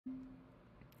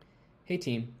Hey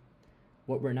team,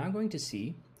 what we're now going to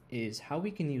see is how we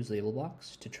can use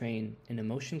Labelbox to train an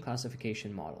emotion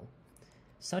classification model,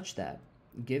 such that,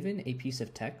 given a piece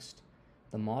of text,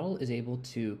 the model is able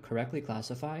to correctly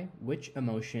classify which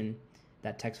emotion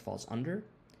that text falls under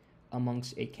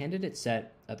amongst a candidate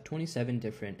set of 27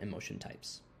 different emotion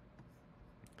types.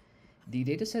 The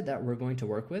dataset that we're going to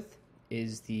work with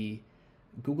is the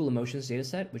Google Emotions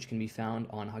dataset, which can be found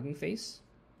on Hugging Face.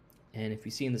 And if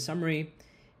we see in the summary,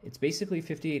 it's basically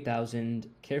 58,000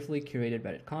 carefully curated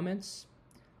Reddit comments,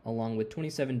 along with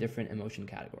 27 different emotion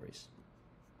categories.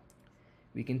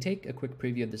 We can take a quick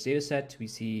preview of this dataset. We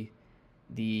see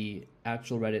the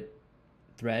actual Reddit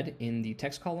thread in the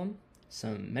text column,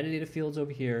 some metadata fields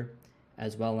over here,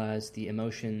 as well as the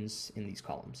emotions in these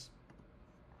columns.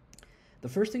 The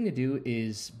first thing to do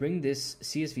is bring this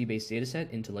CSV-based dataset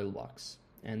into Labelbox.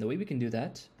 And the way we can do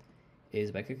that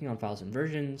is by clicking on Files and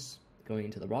Versions, going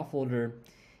into the raw folder,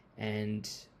 and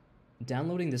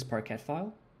downloading this Parquet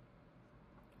file.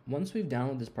 Once we've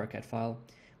downloaded this Parquet file,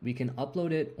 we can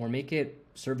upload it or make it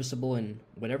serviceable in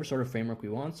whatever sort of framework we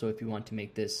want. So if you want to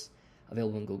make this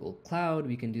available in Google Cloud,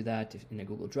 we can do that in a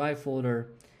Google Drive folder,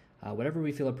 whatever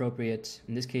we feel appropriate.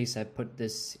 In this case, I put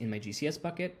this in my GCS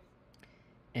bucket,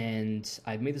 and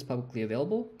I've made this publicly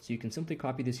available. So you can simply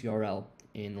copy this URL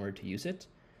in order to use it.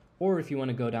 Or if you want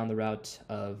to go down the route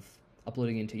of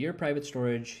uploading into your private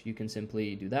storage, you can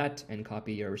simply do that and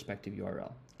copy your respective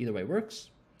URL. Either way works.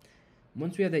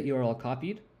 Once we have that URL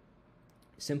copied,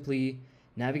 simply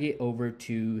navigate over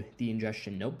to the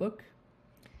Ingestion notebook.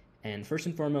 And first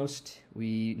and foremost,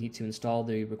 we need to install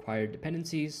the required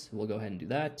dependencies. We'll go ahead and do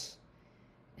that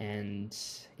and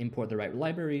import the right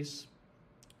libraries.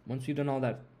 Once we've done all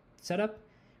that setup,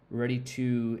 we're ready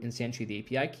to instantiate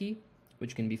the API key,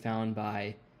 which can be found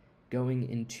by going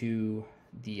into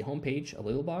the homepage of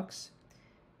Labelbox,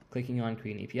 clicking on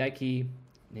Create an API Key,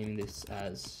 naming this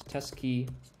as Test Key,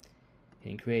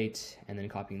 hitting Create, and then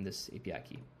copying this API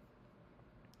key.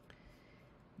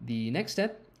 The next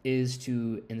step is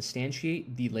to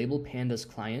instantiate the LabelPandas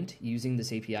client using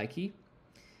this API key.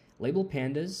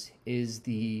 LabelPandas is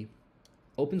the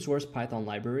open source Python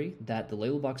library that the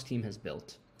Labelbox team has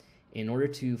built in order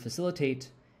to facilitate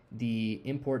the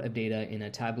import of data in a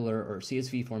tabular or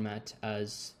CSV format,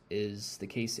 as is the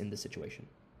case in this situation.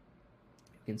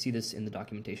 You can see this in the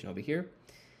documentation over here.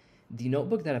 The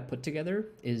notebook that I've put together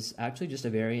is actually just a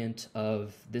variant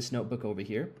of this notebook over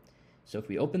here. So if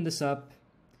we open this up,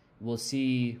 we'll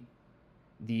see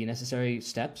the necessary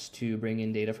steps to bring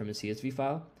in data from a CSV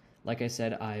file. Like I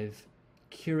said, I've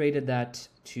curated that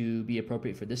to be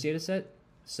appropriate for this data set,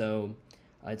 so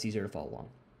it's easier to follow along.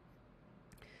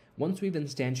 Once we've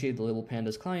instantiated the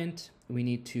LabelPandas client, we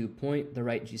need to point the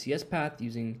right GCS path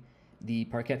using the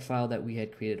Parquet file that we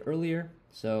had created earlier.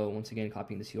 So once again,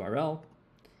 copying this URL.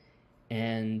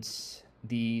 And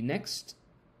the next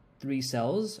three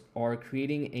cells are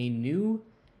creating a new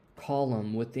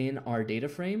column within our data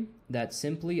frame that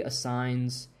simply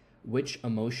assigns which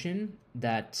emotion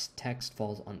that text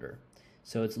falls under.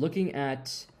 So it's looking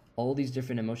at all these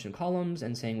different emotion columns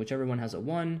and saying whichever one has a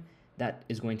 1, that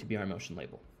is going to be our emotion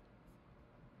label.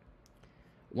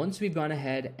 Once we've gone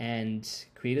ahead and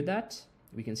created that,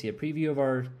 we can see a preview of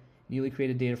our newly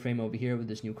created data frame over here with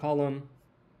this new column.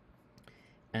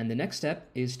 And the next step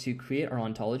is to create our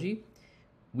ontology.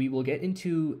 We will get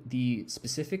into the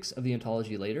specifics of the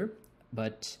ontology later,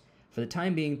 but for the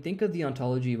time being, think of the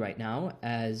ontology right now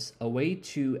as a way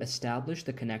to establish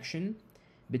the connection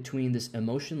between this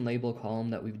emotion label column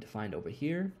that we've defined over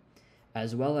here,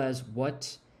 as well as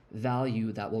what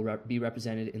value that will be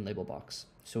represented in Labelbox.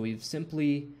 So we've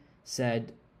simply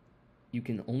said you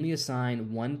can only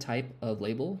assign one type of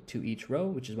label to each row,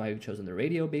 which is why we've chosen the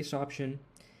radio-based option.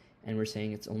 And we're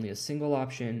saying it's only a single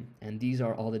option, and these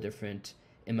are all the different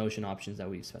emotion options that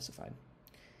we've specified.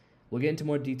 We'll get into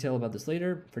more detail about this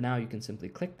later. For now, you can simply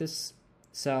click this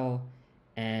cell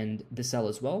and this cell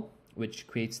as well, which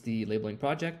creates the labeling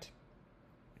project.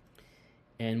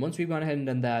 And once we've gone ahead and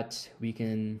done that, we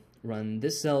can run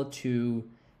this cell to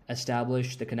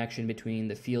establish the connection between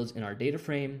the fields in our data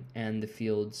frame and the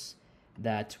fields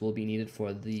that will be needed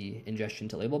for the ingestion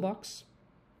to Labelbox.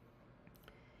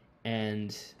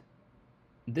 And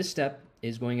this step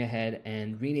is going ahead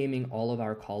and renaming all of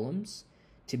our columns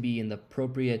to be in the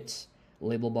appropriate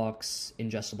Labelbox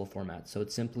ingestible format. So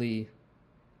it's simply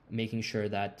making sure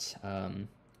that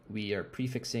we are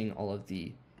prefixing all of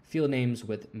the field names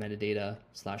with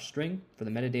metadata/string for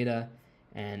the metadata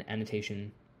and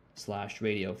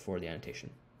annotation/radio for the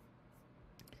annotation.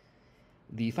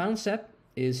 The final step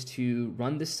is to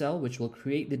run this cell, which will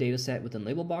create the data set within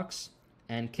Labelbox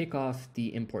and kick off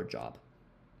the import job.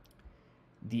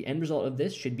 The end result of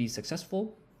this should be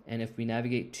successful, and if we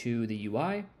navigate to the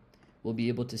UI, we'll be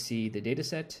able to see the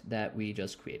dataset that we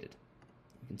just created.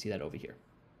 You can see that over here.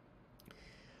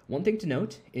 One thing to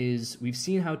note is we've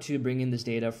seen how to bring in this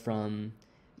data from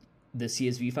the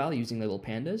CSV file using label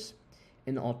pandas.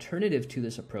 An alternative to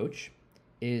this approach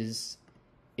is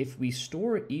if we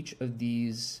store each of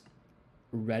these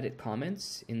Reddit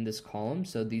comments in this column,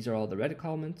 so these are all the Reddit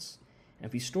comments, and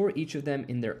if we store each of them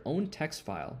in their own text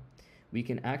file, we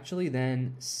can actually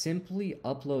then simply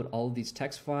upload all of these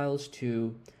text files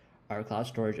to our cloud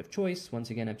storage of choice. Once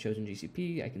again, I've chosen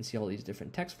GCP. I can see all these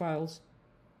different text files.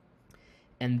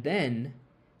 And then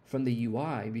from the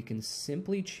UI, we can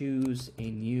simply choose a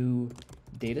new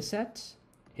dataset,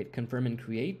 hit confirm and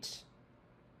create.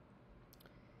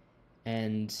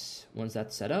 And once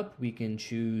that's set up, we can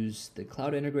choose the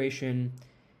cloud integration.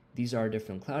 These are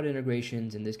different cloud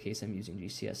integrations. In this case, I'm using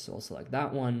GCS, so I'll select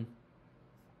that one.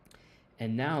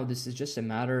 And now this is just a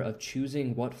matter of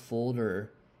choosing what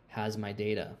folder has my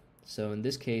data. So in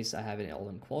this case, I have it all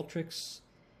in Qualtrics,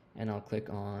 and I'll click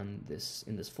on this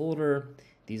in this folder.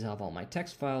 These have all my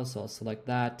text files, so I'll select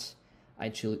that. I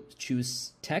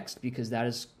choose text because that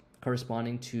is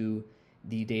corresponding to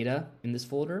the data in this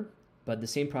folder, but the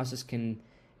same process can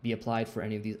be applied for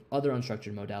any of these other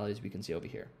unstructured modalities we can see over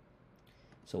here.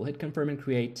 So we'll hit confirm and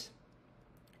create,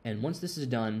 and once this is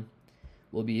done,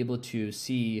 we'll be able to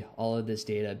see all of this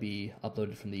data be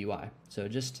uploaded from the UI. So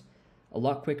just a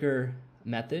lot quicker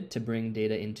method to bring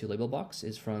data into Labelbox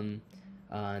is from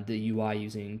the UI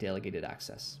using delegated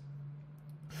access.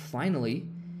 Finally,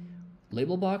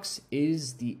 Labelbox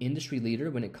is the industry leader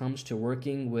when it comes to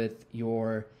working with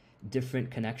your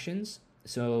different connections.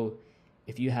 So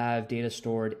if you have data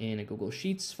stored in a Google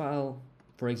Sheets file,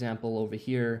 for example, over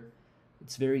here,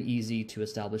 it's very easy to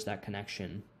establish that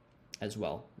connection as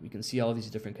well. We can see all these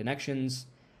different connections,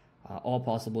 all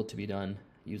possible to be done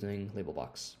using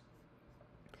Labelbox.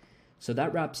 So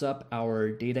that wraps up our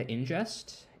data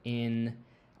ingest. In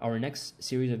our next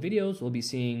series of videos, we'll be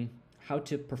seeing how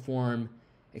to perform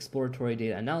exploratory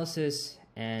data analysis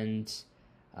and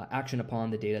action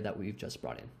upon the data that we've just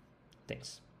brought in.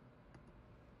 Thanks.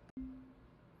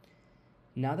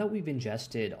 Now that we've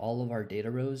ingested all of our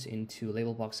data rows into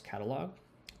Labelbox catalog,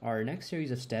 our next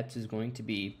series of steps is going to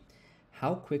be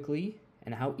how quickly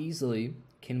and how easily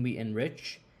can we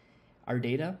enrich our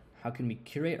data, how can we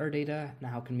curate our data, and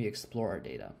how can we explore our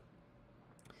data.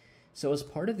 So as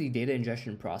part of the data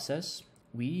ingestion process,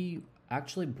 we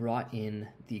actually brought in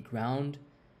the ground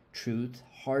truth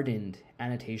hardened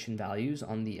annotation values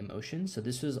on the emotion. So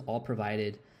this was all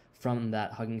provided from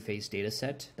that Hugging Face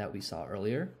dataset that we saw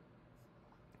earlier.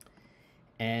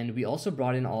 And we also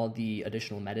brought in all the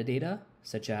additional metadata,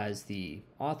 such as the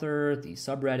author, the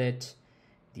subreddit,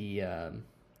 the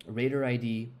rater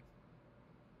ID.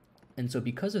 And so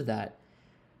because of that,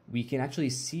 we can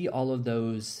actually see all of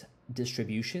those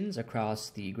distributions across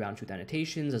the ground truth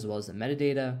annotations as well as the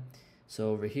metadata.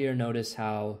 So over here, notice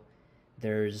how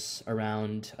there's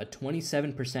around a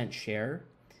 27% share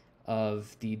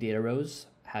of the data rows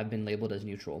have been labeled as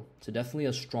neutral. So definitely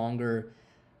a stronger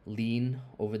lean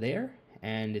over there,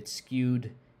 and it's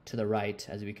skewed to the right,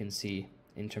 as we can see,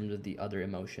 in terms of the other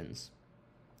emotions.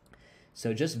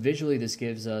 So just visually, this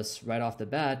gives us right off the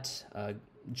bat a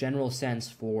general sense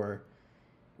for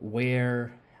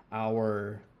where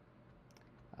our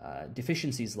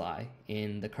deficiencies lie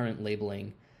in the current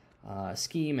labeling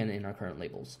scheme and in our current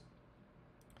labels.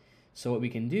 So what we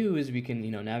can do is we can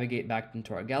navigate back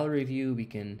into our gallery view. We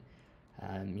can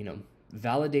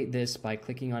validate this by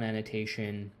clicking on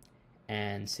annotation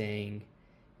and saying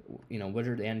what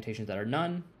are the annotations that are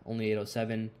none, only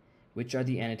 807, which are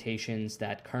the annotations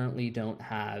that currently don't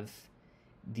have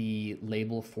the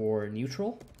label for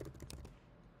neutral.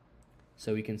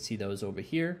 So we can see those over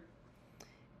here.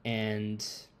 And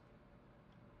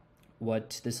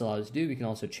what this allows us to do, we can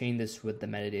also chain this with the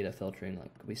metadata filtering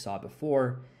like we saw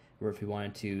before, where if we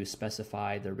wanted to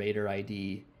specify the rater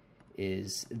ID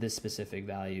is this specific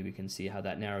value, we can see how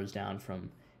that narrows down from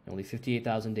only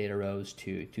 58,000 data rows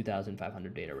to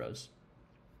 2,500 data rows.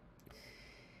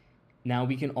 Now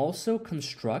we can also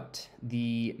construct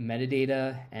the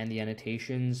metadata and the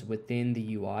annotations within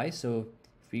the UI. So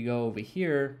if we go over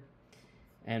here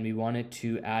and we wanted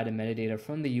to add a metadata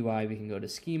from the UI, we can go to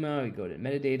schema, we go to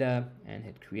metadata and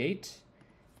hit create.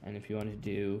 And if you want to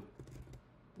do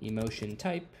emotion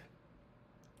type,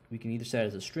 we can either set it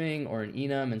as a string or an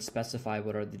enum and specify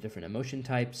what are the different emotion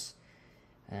types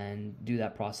and do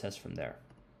that process from there.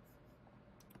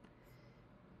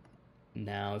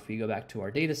 Now, if we go back to our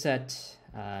data set,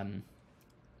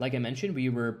 like I mentioned, we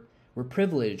were we're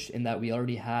privileged in that we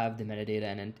already have the metadata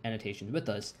and annotations with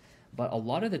us, but a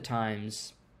lot of the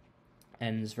times,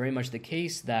 and it's very much the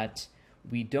case, that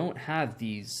we don't have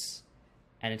these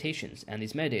annotations and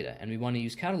these metadata, and we want to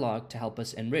use catalog to help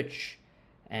us enrich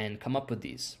and come up with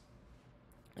these.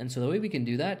 And so the way we can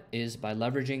do that is by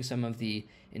leveraging some of the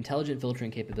intelligent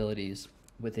filtering capabilities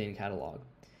within catalog.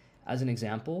 As an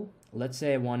example, let's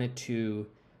say I wanted to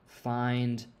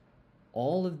find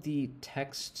all of the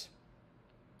text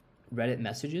Reddit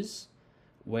messages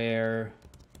where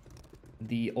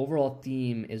the overall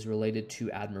theme is related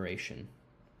to admiration.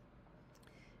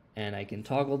 And I can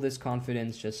toggle this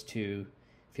confidence just to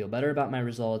feel better about my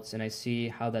results, and I see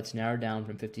how that's narrowed down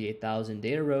from 58,000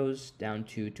 data rows down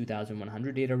to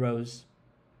 2,100 data rows.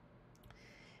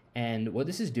 And what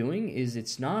this is doing is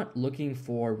it's not looking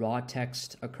for raw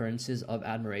text occurrences of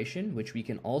admiration, which we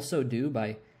can also do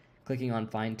by clicking on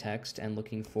find text and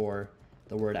looking for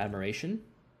the word admiration.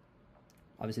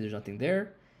 Obviously there's nothing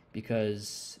there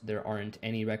because there aren't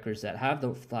any records that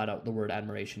have flat out the word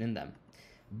admiration in them.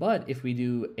 But if we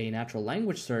do a natural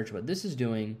language search, what this is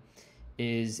doing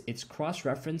is it's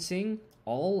cross-referencing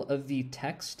all of the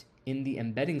text in the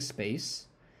embedding space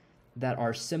that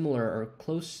are similar or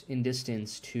close in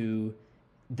distance to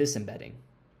this embedding.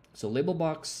 So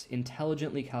Labelbox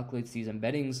intelligently calculates these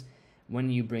embeddings when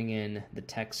you bring in the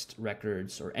text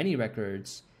records or any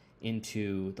records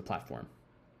into the platform.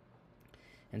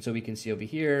 And so we can see over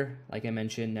here, like I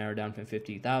mentioned, narrow down from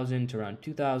 50,000 to around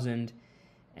 2,000.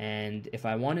 And if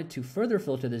I wanted to further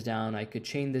filter this down, I could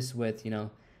chain this with,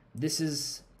 this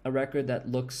is a record that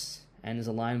looks and is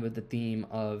aligned with the theme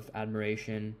of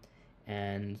admiration,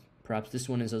 and perhaps this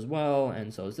one is as well,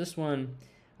 and so is this one.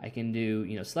 I can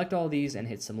do, select all these and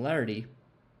hit similarity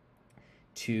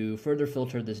to further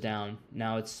filter this down.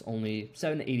 Now it's only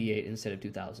 788 instead of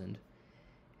 2,000.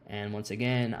 And once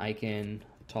again, I can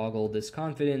toggle this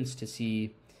confidence to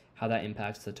see how that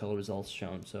impacts the total results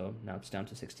shown. So now it's down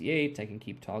to 68. I can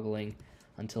keep toggling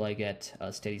until I get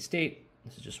a steady state.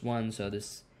 This is just one, so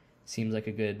this seems like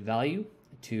a good value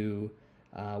to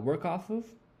work off of.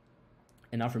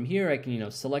 And now from here, I can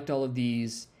select all of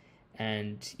these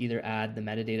and either add the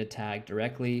metadata tag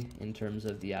directly in terms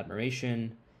of the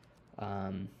admiration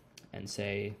and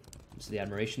say this is the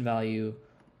admiration value,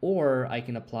 or I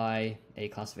can apply a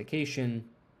classification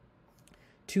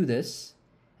to this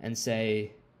and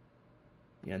say,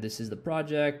 this is the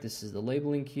project, this is the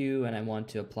labeling queue, and I want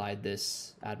to apply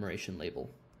this admiration label.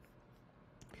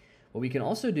 What we can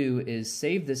also do is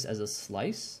save this as a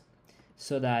slice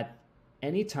so that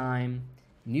anytime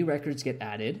new records get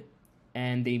added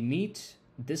and they meet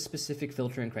this specific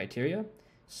filtering criteria,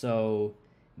 so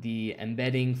the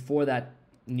embedding for that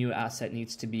new asset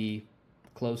needs to be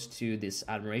close to this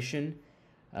admiration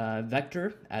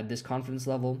vector at this confidence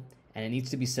level, and it needs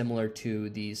to be similar to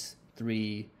these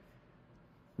three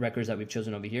records that we've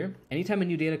chosen over here. Anytime a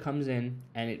new data comes in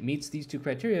and it meets these two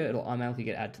criteria, it'll automatically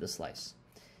get added to the slice.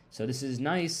 So this is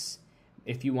nice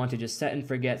if you want to just set and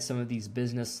forget some of these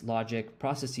business logic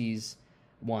processes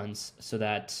once so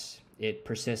that it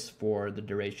persists for the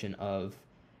duration of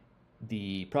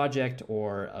the project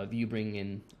or of you bringing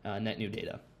in net new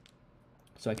data.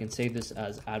 So I can save this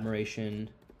as admiration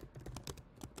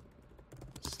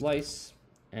slice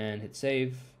and hit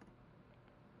save.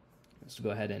 Let's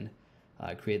go ahead and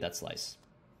create that slice.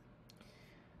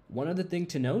 One other thing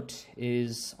to note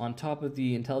is on top of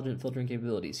the intelligent filtering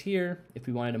capabilities here, if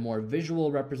we wanted a more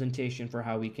visual representation for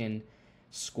how we can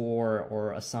score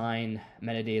or assign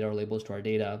metadata or labels to our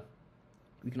data,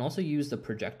 we can also use the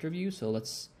projector view. So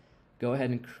let's go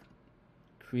ahead and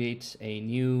create a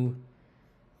new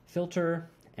filter,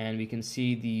 and we can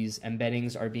see these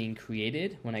embeddings are being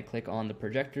created when I click on the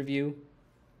projector view.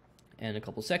 In a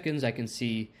couple seconds, I can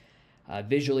see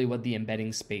visually what the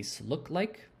embedding space looked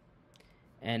like.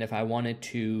 And if I wanted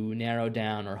to narrow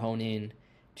down or hone in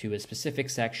to a specific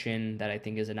section that I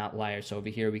think is an outlier, so over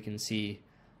here we can see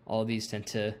all of these tend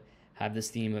to have this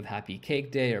theme of happy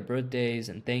cake day or birthdays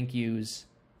and thank yous.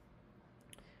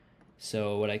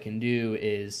 So what I can do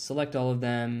is select all of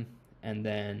them and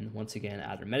then once again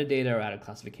add a metadata or add a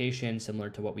classification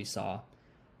similar to what we saw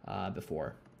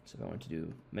before. So if I want to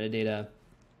do metadata,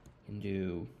 I can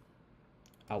do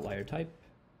outlier type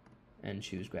and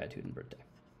choose gratitude and birthday.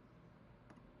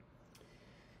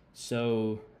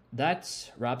 So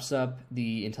that wraps up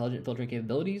the intelligent filtering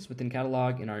capabilities within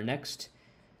Catalog. In our next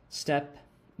step,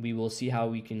 we will see how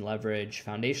we can leverage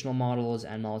foundational models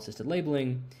and model-assisted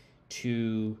labeling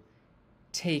to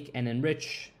take and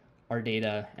enrich our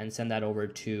data and send that over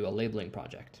to a labeling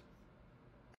project.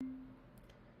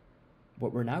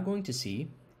 What we're now going to see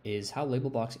is how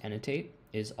Labelbox Annotate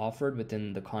is offered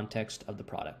within the context of the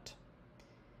product.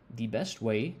 The best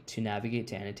way to navigate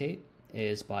to annotate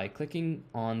is by clicking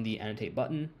on the annotate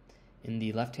button in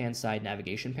the left-hand side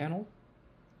navigation panel.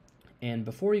 And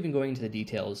before even going into the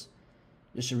details,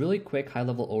 just a really quick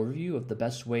high-level overview of the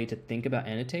best way to think about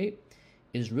annotate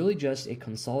is really just a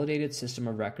consolidated system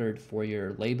of record for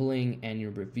your labeling and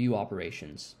your review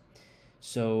operations.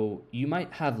 So you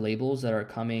might have labels that are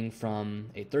coming from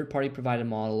a third-party provided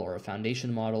model or a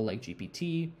foundation model like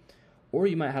GPT, or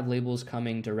you might have labels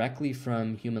coming directly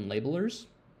from human labelers.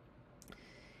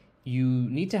 You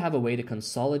need to have a way to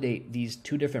consolidate these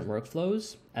two different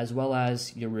workflows, as well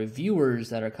as your reviewers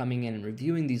that are coming in and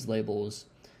reviewing these labels.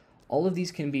 All of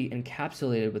these can be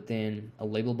encapsulated within a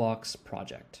Labelbox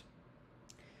project.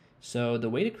 So the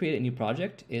way to create a new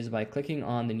project is by clicking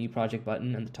on the new project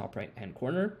button in the top right-hand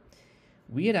corner.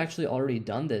 We had actually already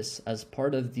done this as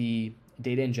part of the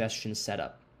data ingestion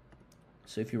setup.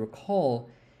 So if you recall,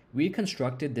 we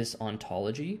constructed this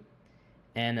ontology,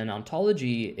 and an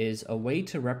ontology is a way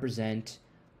to represent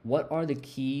what are the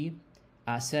key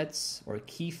assets or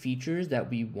key features that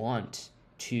we want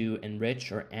to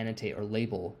enrich or annotate or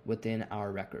label within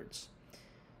our records.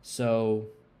 So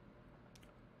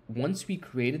once we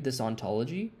created this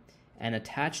ontology and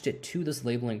attached it to this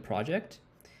labeling project,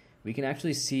 we can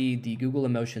actually see the Google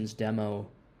Emotions demo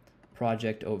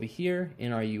project over here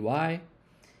in our UI.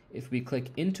 If we click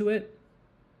into it,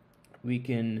 we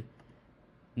can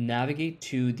navigate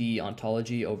to the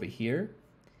ontology over here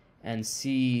and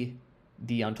see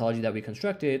the ontology that we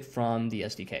constructed from the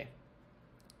SDK.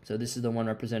 So this is the one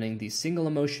representing the single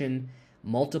emotion,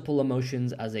 multiple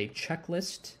emotions as a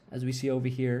checklist, as we see over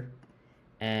here,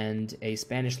 and a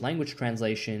Spanish language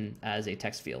translation as a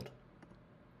text field.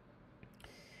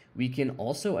 We can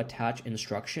also attach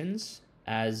instructions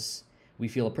as we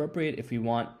feel appropriate if we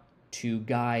want to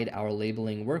guide our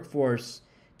labeling workforce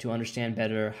to understand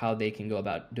better how they can go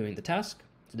about doing the task.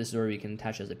 So this is where we can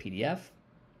attach as a PDF.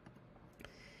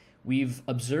 We've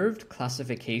observed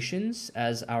classifications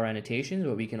as our annotations.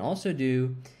 What we can also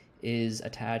do is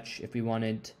attach, if we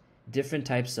wanted, different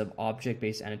types of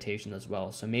object-based annotations as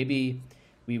well. So maybe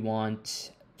we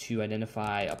want to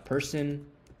identify a person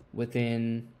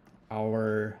within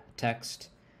our text.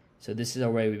 So this is a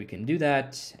way we can do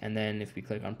that. And then if we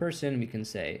click on person, we can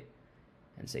say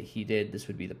he did, this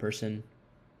would be the person.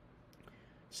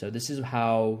 So this is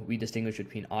how we distinguish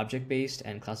between object-based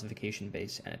and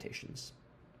classification-based annotations.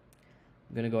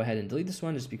 I'm going to go ahead and delete this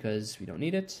one just because we don't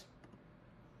need it.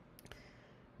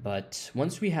 But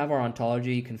once we have our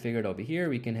ontology configured over here,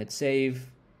 we can hit save.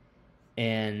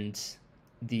 And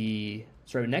the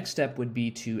sort of next step would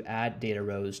be to add data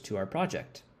rows to our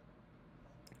project.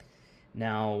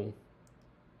 Now,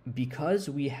 because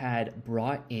we had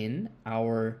brought in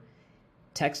our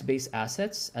text-based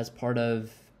assets as part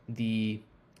of the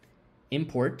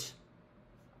import,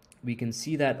 we can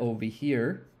see that over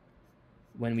here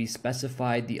when we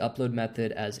specified the upload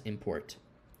method as import.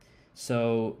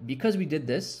 So because we did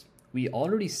this, we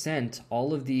already sent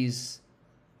all of these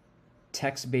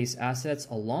text-based assets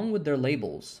along with their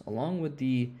labels, along with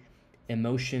the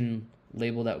emotion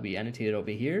label that we annotated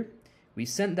over here. We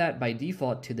sent that by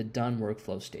default to the done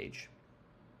workflow stage.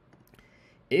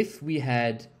 If we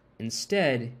had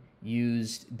instead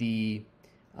used the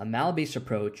mal-based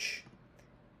approach,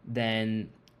 then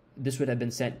this would have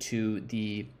been sent to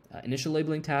the initial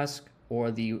labeling task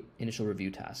or the initial review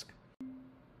task.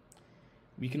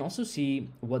 We can also see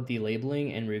what the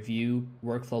labeling and review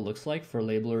workflow looks like for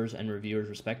labelers and reviewers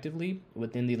respectively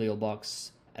within the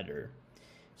Labelbox editor.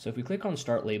 So if we click on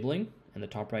Start Labeling in the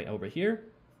top right over here,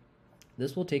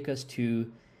 this will take us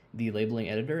to the labeling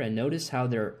editor, and notice how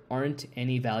there aren't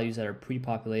any values that are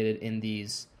pre-populated in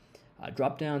these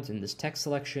drop-downs in this text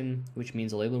selection, which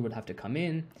means the labeler would have to come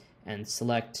in and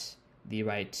select the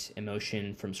right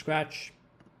emotion from scratch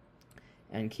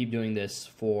and keep doing this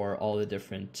for all the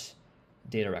different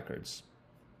data records.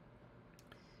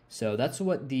 So that's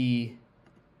what the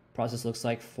process looks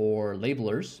like for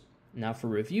labelers. Now for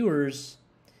reviewers,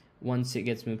 once it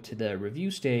gets moved to the review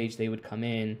stage, they would come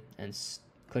in and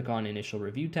click on initial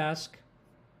review task.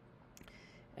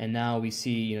 And now we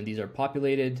see, these are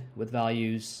populated with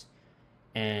values,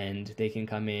 and they can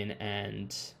come in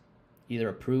and either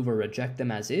approve or reject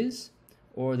them as is,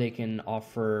 or they can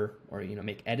offer or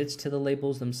make edits to the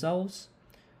labels themselves,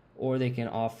 or they can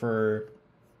offer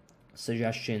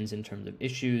suggestions in terms of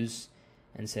issues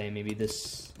and say maybe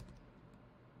this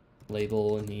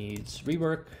label needs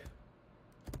rework,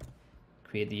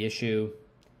 create the issue,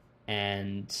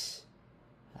 and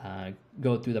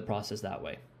go through the process that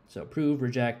way. So approve,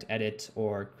 reject, edit,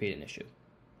 or create an issue.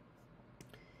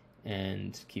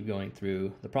 and keep going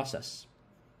through the process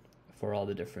for all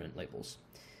the different labels.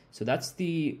 So that's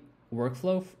the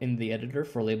workflow in the editor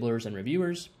for labelers and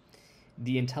reviewers.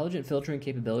 The intelligent filtering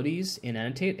capabilities in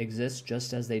Annotate exist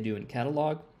just as they do in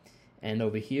Catalog. And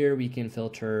over here, we can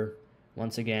filter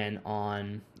once again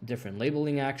on different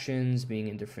labeling actions, being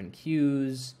in different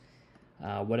queues,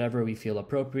 whatever we feel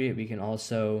appropriate. We can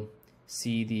also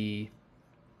see the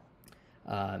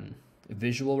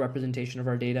visual representation of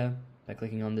our data by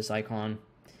clicking on this icon.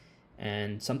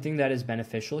 And something that is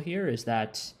beneficial here is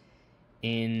that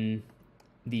in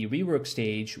the rework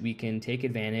stage, we can take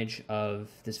advantage of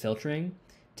this filtering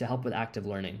to help with active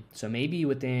learning. So maybe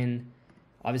within,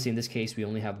 obviously in this case, we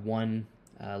only have one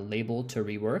label to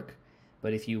rework,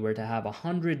 but if you were to have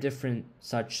 100 different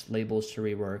such labels to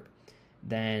rework,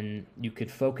 then you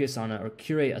could focus on or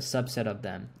curate a subset of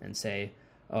them and say,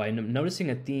 oh, I'm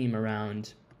noticing a theme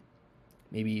around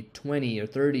maybe 20 or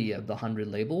 30 of the 100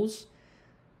 labels.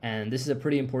 And this is a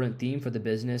pretty important theme for the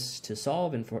business to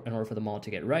solve in order for them all to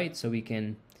get right. So we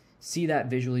can see that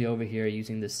visually over here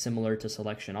using this similar to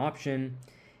selection option.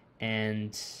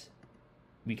 And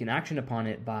we can action upon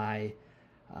it by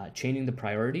changing the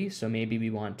priority. So maybe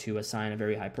we want to assign a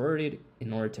very high priority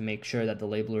in order to make sure that the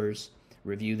labelers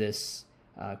review this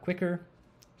quicker.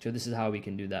 So this is how we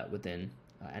can do that within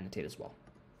Annotate as well.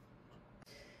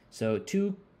 So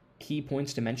two key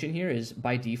points to mention here is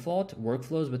by default,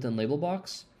 workflows within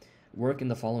Labelbox work in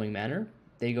the following manner.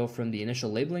 They go from the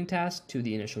initial labeling task to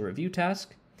the initial review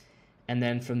task. And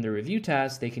then from the review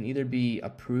task, they can either be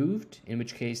approved, in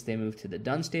which case they move to the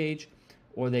done stage,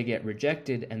 or they get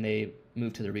rejected and they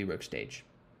move to the rework stage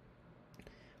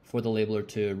for the labeler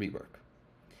to rework.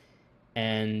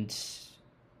 And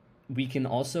we can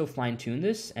also fine tune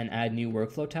this and add new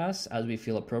workflow tasks as we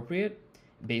feel appropriate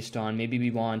based on maybe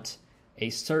we want a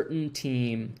certain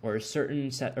team or a certain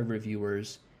set of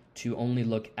reviewers to only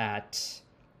look at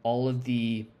all of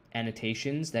the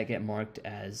annotations that get marked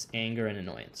as anger and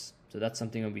annoyance. So that's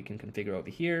something that we can configure over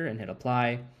here and hit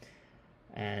apply.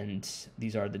 And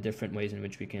these are the different ways in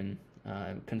which we can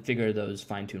configure those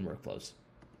fine-tuned workflows.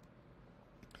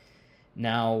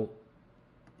 Now,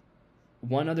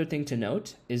 one other thing to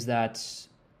note is that,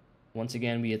 once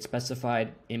again, we had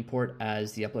specified import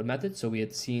as the upload method. So we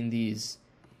had seen these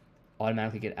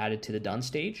automatically get added to the done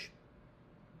stage.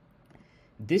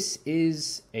 This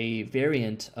is a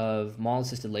variant of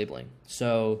model-assisted labeling.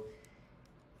 So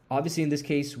obviously in this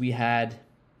case, we had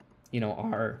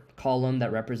our column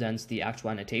that represents the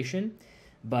actual annotation,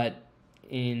 but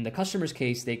in the customer's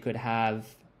case, they could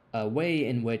have a way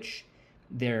in which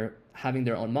they're having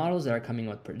their own models that are coming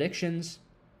with predictions.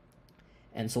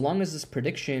 And so long as this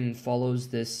prediction follows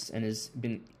this and has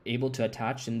been able to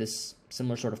attach in this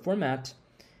similar sort of format,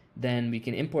 then we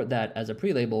can import that as a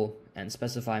pre-label and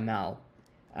specify mal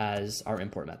as our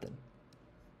import method.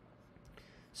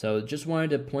 So just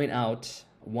wanted to point out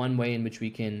one way in which we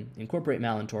can incorporate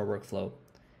mal into our workflow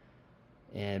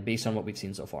and based on what we've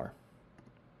seen so far.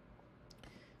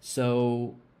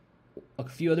 So a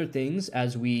few other things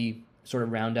as we sort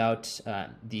of round out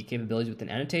the capabilities within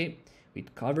Annotate. We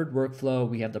covered workflow.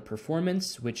 We have the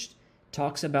performance, which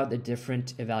talks about the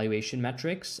different evaluation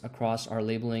metrics across our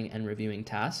labeling and reviewing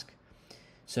task.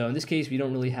 So in this case, we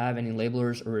don't really have any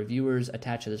labelers or reviewers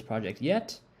attached to this project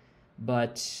yet,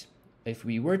 but if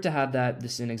we were to have that,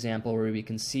 this is an example where we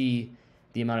can see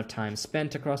the amount of time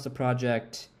spent across the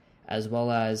project, as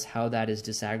well as how that is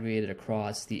disaggregated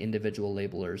across the individual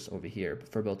labelers over here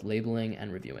for both labeling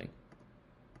and reviewing.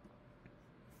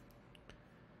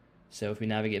 So if we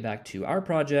navigate back to our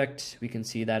project, we can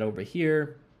see that over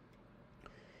here,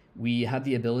 we have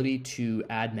the ability to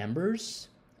add members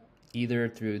either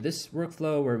through this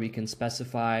workflow where we can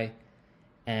specify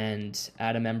and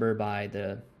add a member by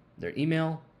their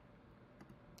email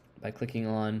by clicking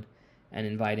on and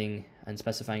inviting and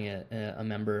specifying a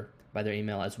member by their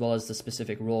email, as well as the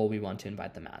specific role we want to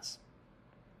invite them as.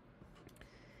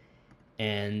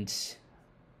 And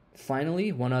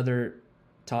finally, one other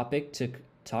topic to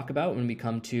talk about when we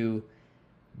come to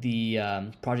the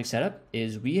project setup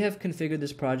is we have configured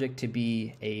this project to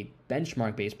be a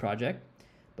benchmark-based project,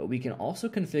 but we can also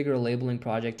configure a labeling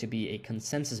project to be a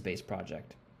consensus-based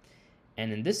project.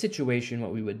 And in this situation,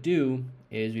 what we would do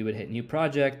is we would hit new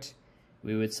project,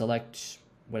 we would select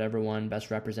whatever one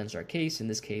best represents our case. In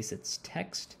this case, it's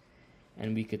text,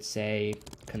 and we could say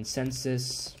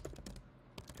consensus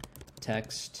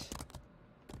text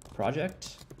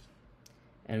project,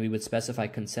 and we would specify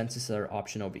consensus as our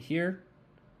option over here,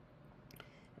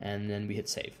 and then we hit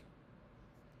save.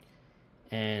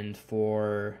 And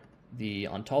for the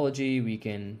ontology, we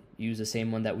can use the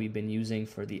same one that we've been using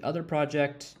for the other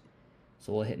project.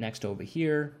 So we'll hit next over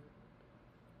here,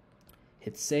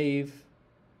 hit save,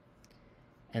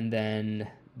 and then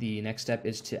the next step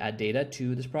is to add data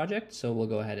to this project. So we'll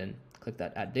go ahead and click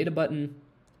that add data button.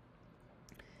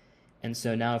 And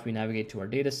so now if we navigate to our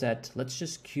data set, let's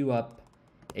just queue up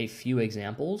a few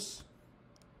examples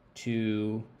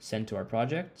to send to our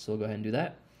project. So we'll go ahead and do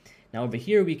that. Now over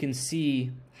here, we can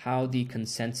see how the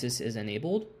consensus is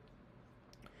enabled.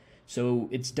 So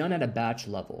it's done at a batch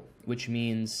level, which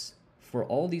means for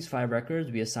all these 5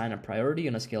 records, we assign a priority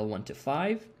on a scale of 1 to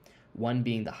 5, 1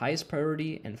 being the highest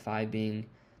priority and 5 being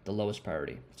the lowest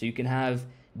priority. So you can have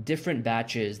different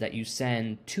batches that you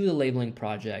send to the labeling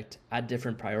project at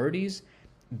different priorities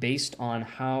based on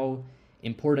how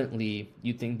importantly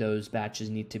you think those batches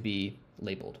need to be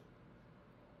labeled.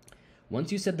 Once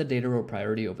you set the data row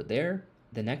priority over there,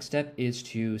 the next step is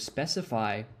to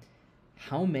specify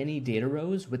how many data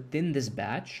rows within this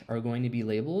batch are going to be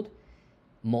labeled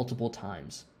multiple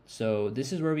times. So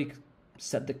this is where we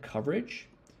set the coverage.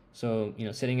 So,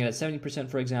 setting it at 70%,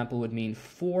 for example, would mean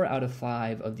 4 out of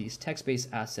 5 of these text-based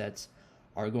assets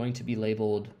are going to be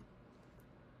labeled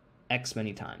X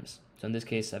many times. So in this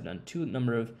case, I've done 2,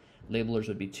 number of labelers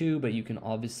would be 2, but you can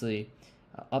obviously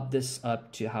up this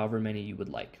up to however many you would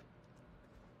like.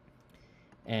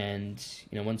 And,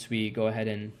 once we go ahead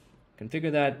and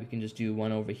configure that, we can just do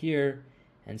 1 over here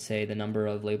and say the number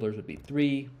of labelers would be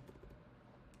 3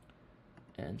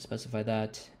 and specify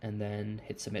that, and then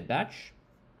hit submit batch.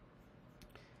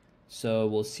 So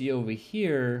we'll see over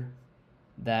here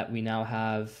that we now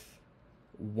have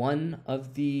one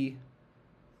of the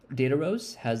data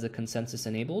rows has the consensus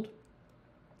enabled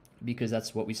because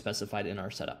that's what we specified in our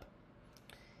setup.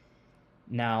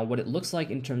 Now, what it looks like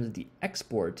in terms of the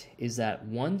export is that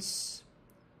once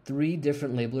 3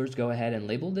 different labelers go ahead and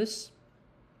label this,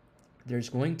 there's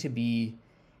going to be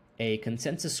a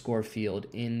consensus score field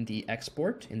in the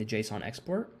export, in the JSON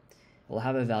export. We'll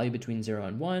have a value between 0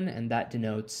 and 1, and that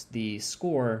denotes the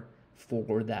score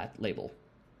for that label.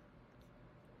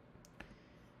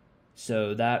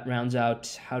 So that rounds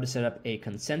out how to set up a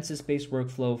consensus-based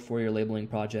workflow for your labeling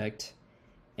project.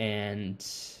 And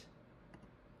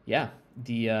yeah,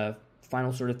 the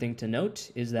final sort of thing to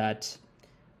note is that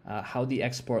how the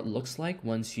export looks like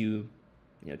once you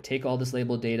take all this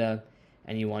label data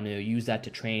and you want to use that to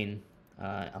train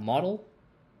a model.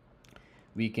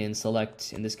 We can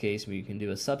select, in this case, we can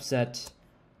do a subset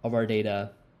of our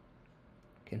data,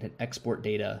 can hit export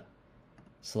data,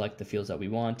 select the fields that we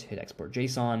want, hit export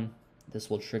JSON. This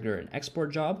will trigger an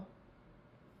export job.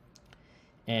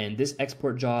 And this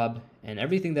export job and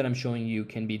everything that I'm showing you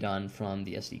can be done from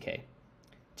the SDK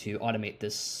to automate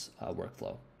this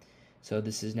workflow. So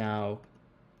this is now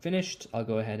finished. I'll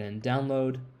go ahead and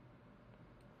download.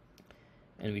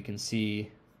 And we can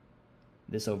see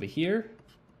this over here.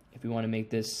 If we want to make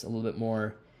this a little bit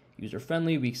more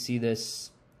user-friendly, we see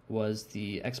this was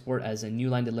the export as a new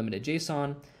line delimited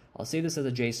JSON. I'll save this as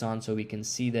a JSON so we can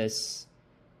see this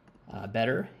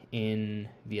better in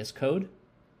VS Code.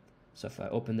 So if I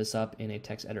open this up in a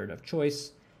text editor of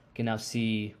choice, you can now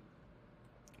see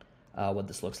what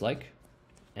this looks like.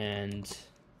 And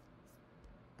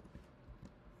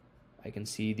I can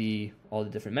see all the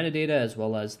different metadata as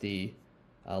well as the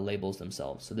labels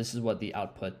themselves. So this is what the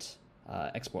output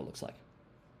export looks like.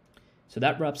 So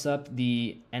that wraps up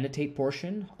the annotate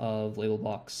portion of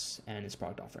Labelbox and its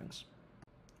product offerings.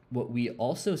 What we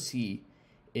also see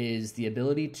is the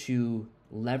ability to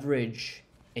leverage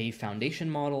a foundation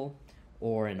model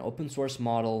or an open source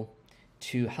model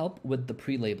to help with the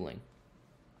pre-labeling.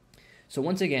 So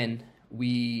once again,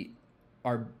 we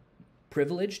are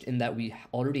privileged in that we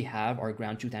already have our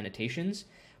ground truth annotations,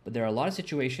 but there are a lot of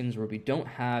situations where we don't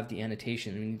have the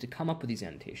annotation and we need to come up with these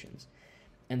annotations.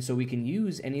 And so we can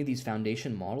use any of these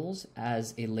foundation models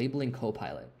as a labeling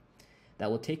co-pilot that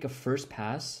will take a first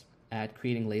pass at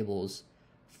creating labels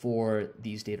for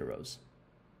these data rows.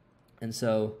 And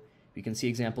so we can see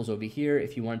examples over here.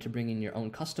 If you wanted to bring in your own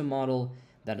custom model,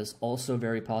 that is also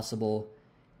very possible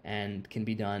and can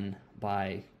be done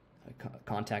by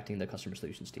contacting the customer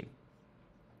solutions team.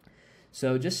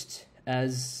 So just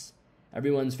as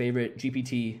everyone's favorite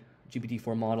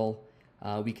GPT-4 model,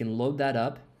 we can load that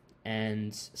up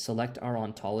and select our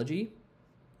ontology.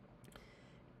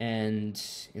 And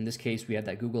in this case, we have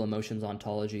that Google Emotions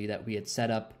ontology that we had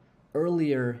set up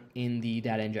earlier in the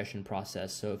data ingestion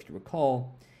process. So if you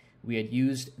recall, we had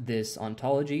used this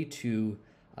ontology to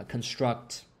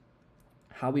construct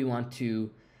how we want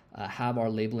to have our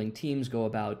labeling teams go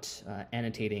about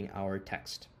annotating our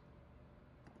text.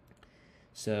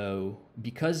 So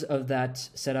because of that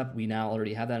setup, we now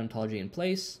already have that ontology in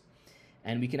place,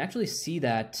 and we can actually see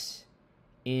that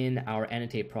in our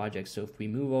Annotate project. So if we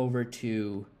move over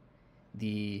to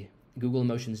the Google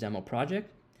Emotions demo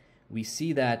project, we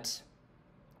see that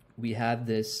we have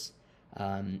this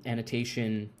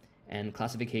annotation and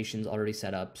classifications already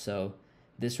set up. So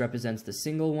this represents the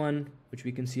single one, which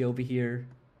we can see over here.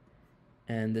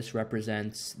 And this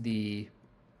represents the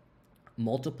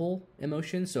multiple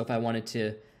emotions. So if I wanted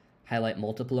to highlight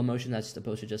multiple emotions as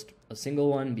opposed to just a single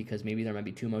one, because maybe there might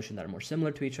be two emotions that are more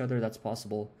similar to each other, that's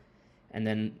possible. And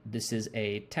then this is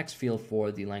a text field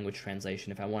for the language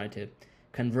translation if I wanted to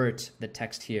convert the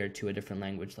text here to a different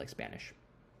language like Spanish.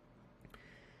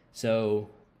 So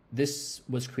this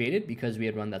was created because we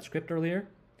had run that script earlier.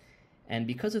 And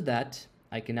because of that,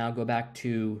 I can now go back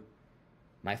to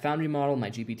my Foundry model, my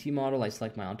GPT model. I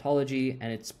select my ontology,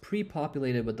 and it's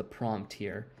pre-populated with the prompt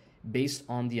here based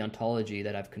on the ontology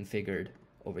that I've configured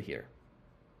over here.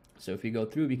 So if we go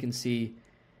through, we can see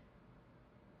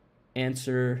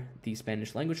answer the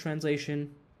Spanish language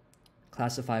translation,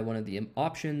 classify one of the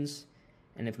options,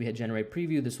 and if we hit generate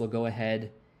preview, this will go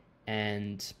ahead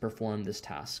and perform this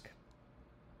task.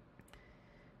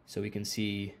 So we can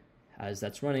see as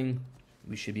that's running,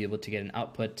 we should be able to get an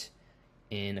output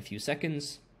in a few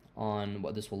seconds on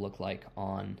what this will look like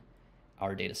on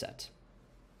our data set.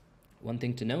 One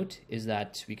thing to note is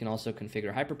that we can also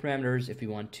configure hyperparameters if we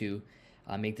want to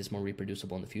make this more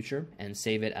reproducible in the future and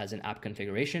save it as an app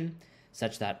configuration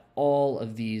such that all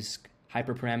of these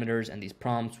hyperparameters and these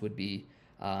prompts would be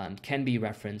can be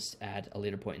referenced at a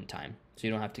later point in time. So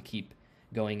you don't have to keep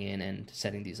going in and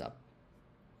setting these up.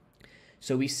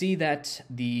 So we see that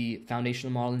the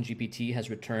foundational model in GPT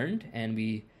has returned, and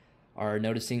we are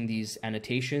noticing these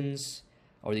annotations,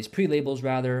 or these pre-labels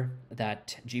rather,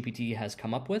 that GPT has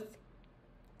come up with.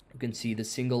 You can see the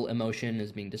single emotion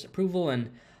as being disapproval, and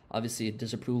obviously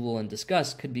disapproval and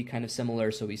disgust could be kind of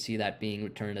similar, so we see that being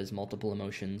returned as multiple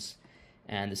emotions,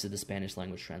 and this is the Spanish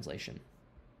language translation.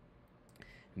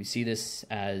 We see this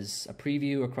as a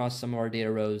preview across some of our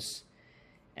data rows,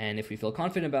 and if we feel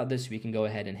confident about this, we can go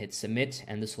ahead and hit submit,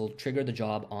 and this will trigger the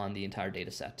job on the entire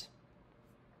data set.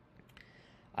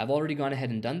 I've already gone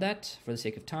ahead and done that for the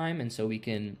sake of time, and so we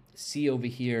can see over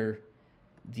here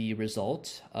the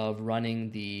result of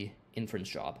running the inference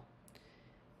job.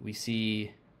 We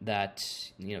see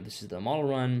that, this is the model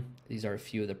run, these are a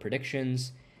few of the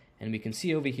predictions, and we can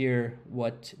see over here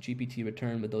what GPT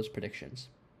returned with those predictions.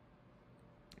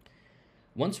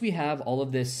 Once we have all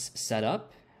of this set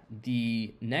up,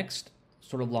 the next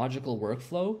sort of logical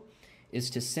workflow is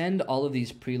to send all of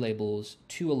these pre-labels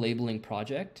to a labeling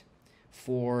project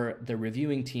for the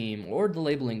reviewing team or the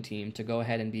labeling team to go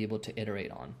ahead and be able to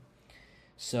iterate on.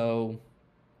 So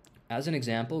as an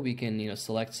example, we can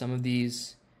select some of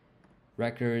these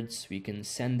records, we can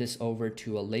send this over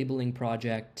to a labeling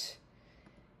project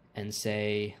and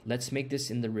say, let's make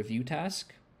this in the review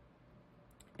task,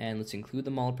 and let's include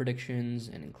the model predictions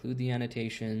and include the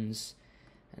annotations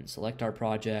and select our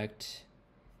project,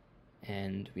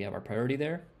 and we have our priority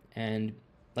there. And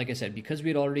like I said, because we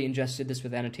had already ingested this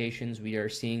with annotations, we are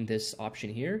seeing this option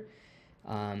here.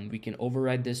 We can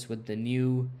override this with the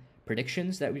new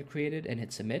predictions that we've created and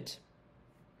hit submit.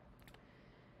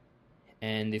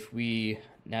 And if we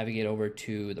navigate over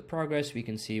to the progress, we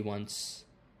can see once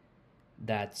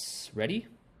that's ready,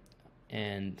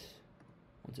 and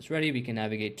once it's ready, we can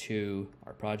navigate to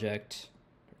our project,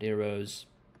 our data rows,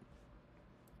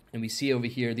 and we see over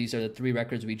here, these are the 3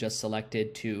 records we just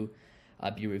selected to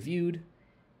be reviewed.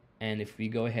 And if we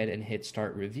go ahead and hit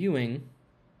start reviewing, you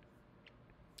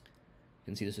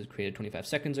can see this was created 25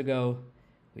 seconds ago.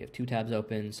 We have 2 tabs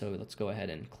open, so let's go ahead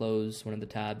and close one of the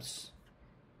tabs.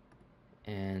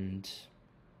 And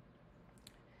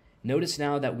notice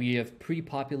now that we have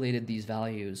pre-populated these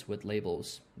values with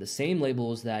labels, the same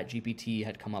labels that GPT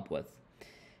had come up with.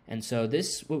 And so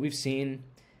this, what we've seen,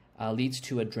 leads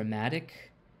to a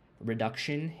dramatic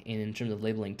reduction in terms of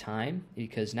labeling time,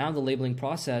 because now the labeling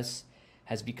process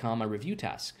has become a review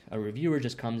task. A reviewer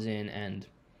just comes in and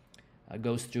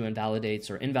goes through and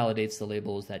validates or invalidates the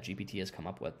labels that GPT has come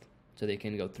up with. So they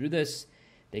can go through this,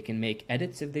 they can make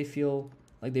edits if they feel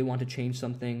like they want to change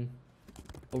something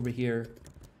over here,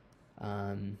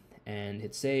 and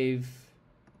hit save.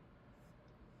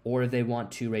 Or if they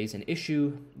want to raise an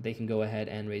issue, they can go ahead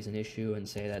and raise an issue and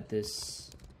say that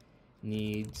this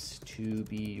needs to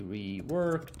be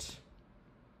reworked,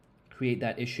 create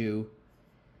that issue,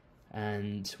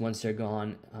 and once they're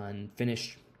gone and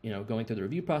finished going through the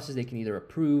review process, they can either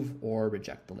approve or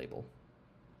reject the label.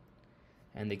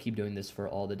 And they keep doing this for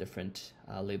all the different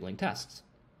labeling tasks.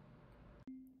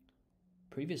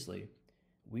 Previously,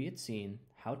 we had seen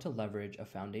how to leverage a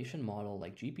foundation model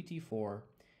like GPT-4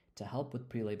 to help with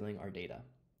pre-labeling our data.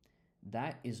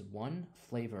 That is one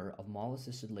flavor of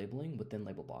model-assisted labeling within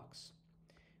Labelbox.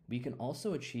 We can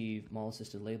also achieve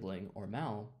model-assisted labeling, or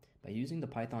MAL, by using the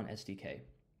Python SDK.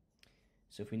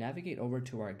 So if we navigate over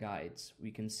to our guides,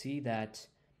 we can see that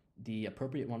the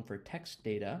appropriate one for text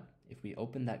data, if we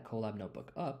open that Colab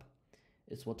notebook up,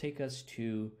 this will take us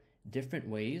to different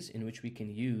ways in which we can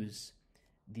use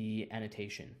the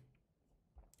annotation.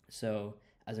 So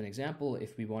as an example,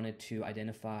 if we wanted to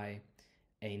identify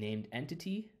a named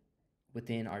entity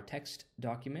within our text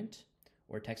document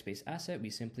or text-based asset, we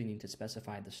simply need to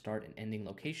specify the start and ending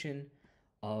location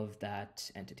of that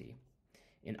entity.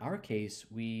 In our case,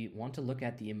 we want to look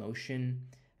at the emotion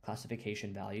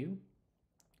classification value.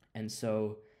 And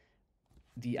so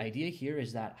the idea here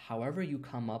is that however you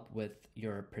come up with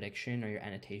your prediction or your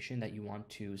annotation that you want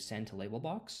to send to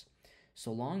Labelbox,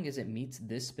 so long as it meets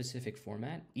this specific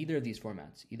format, either of these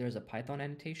formats, either as a Python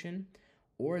annotation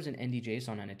or as an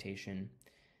ND-JSON annotation,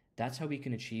 that's how we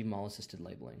can achieve model-assisted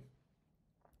labeling.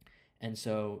 And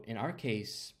so in our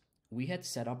case, we had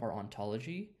set up our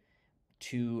ontology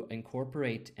to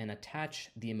incorporate and attach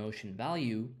the emotion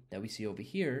value that we see over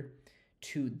here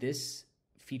to this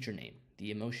feature name,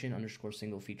 the emotion underscore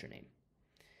single feature name.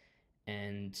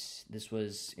 And this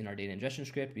was in our data ingestion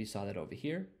script. We saw that over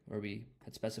here where we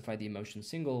had specified the emotion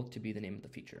single to be the name of the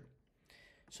feature.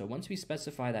 So once we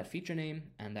specify that feature name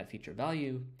and that feature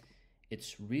value,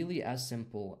 it's really as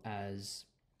simple as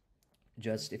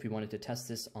just if we wanted to test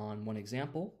this on one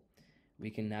example, we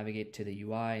can navigate to the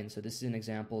UI. And so this is an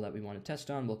example that we want to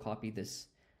test on. We'll copy this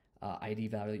ID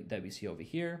value that we see over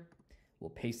here.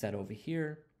 We'll paste that over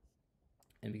here,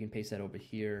 and we can paste that over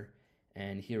here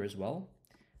and here as well.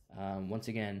 Once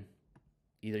again,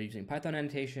 either using Python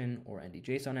annotation or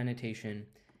ND-JSON annotation,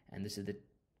 and this is the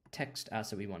text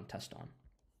asset we want to test on.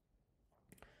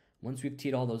 Once we've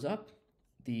teed all those up,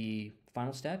 the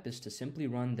final step is to simply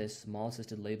run this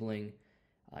model-assisted labeling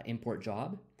import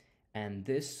job, and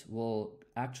this will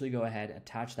actually go ahead and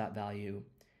attach that value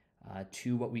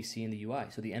to what we see in the UI.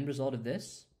 So the end result of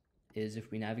this is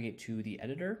if we navigate to the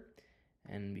editor,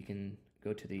 and we can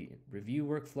go to the review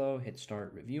workflow, hit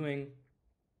start reviewing,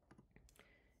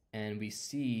 and we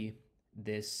see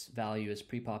this value is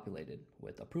pre-populated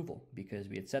with approval because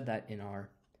we had said that in our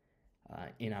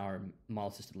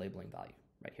model-assisted labeling value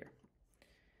right here.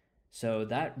 So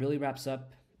that really wraps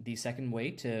up the second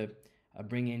way to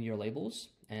bring in your labels.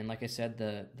 And like I said,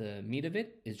 the meat of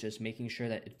it is just making sure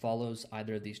that it follows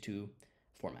either of these two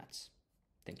formats.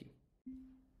 Thank you.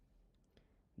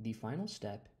 The final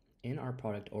step in our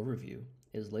product overview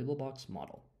is Labelbox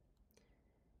model.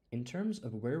 In terms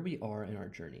of where we are in our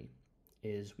journey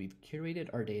is we've curated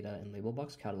our data in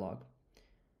Labelbox catalog,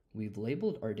 we've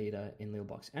labeled our data in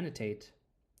Labelbox annotate,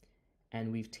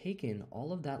 and we've taken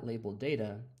all of that labeled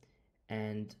data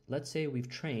and let's say we've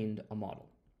trained a model.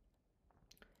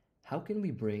 How can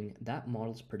we bring that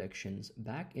model's predictions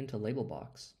back into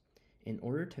Labelbox in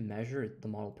order to measure the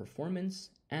model performance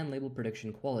and label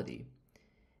prediction quality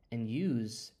and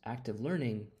use active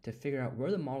learning to figure out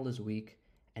where the model is weak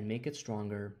and make it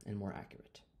stronger and more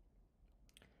accurate?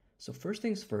 So first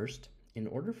things first, in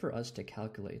order for us to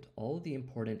calculate all of the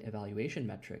important evaluation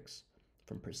metrics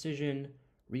from precision,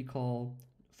 recall,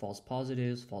 false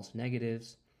positives, false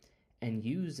negatives, and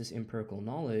use this empirical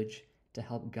knowledge to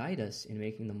help guide us in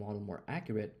making the model more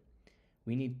accurate,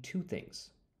 we need two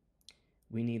things.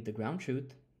 We need the ground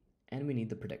truth and we need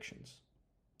the predictions.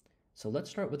 So let's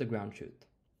start with the ground truth.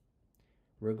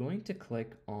 We're going to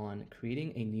click on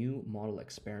creating a new model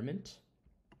experiment,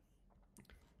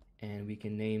 and we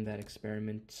can name that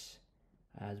experiment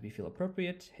as we feel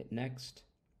appropriate, hit next,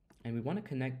 and we want to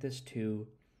connect this to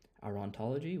our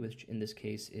ontology, which in this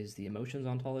case is the emotions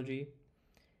ontology,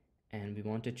 and we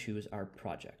want to choose our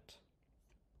project.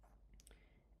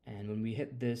 And when we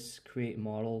hit this create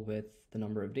model with the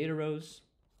number of data rows,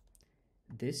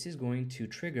 this is going to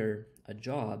trigger a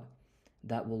job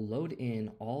that will load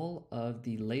in all of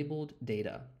the labeled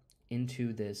data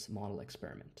into this model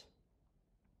experiment.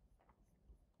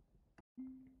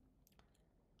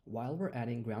 While we're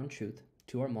adding ground truth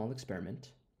to our model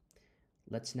experiment,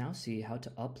 let's now see how to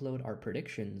upload our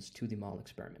predictions to the model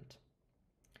experiment.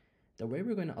 The way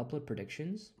we're going to upload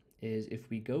predictions is if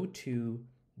we go to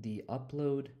the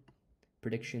upload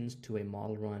predictions to a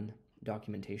model run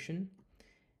documentation,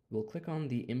 we'll click on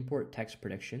the import text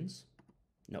predictions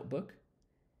notebook.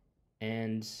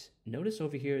 And notice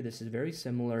over here, this is very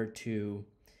similar to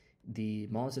the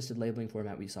model-assisted labeling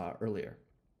format we saw earlier,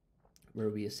 where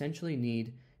we essentially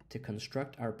need to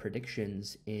construct our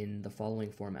predictions in the following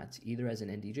formats, either as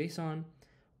an ND-JSON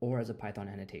or as a Python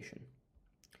annotation.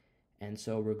 And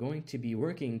so we're going to be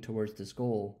working towards this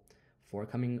goal for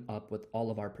coming up with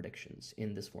all of our predictions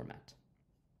in this format.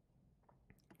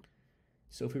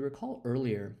 So if we recall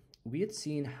earlier, we had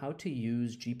seen how to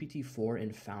use GPT-4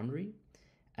 in Foundry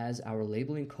as our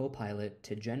labeling copilot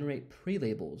to generate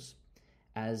pre-labels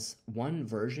as one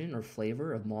version or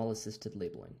flavor of model-assisted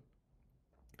labeling.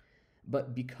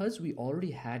 But because we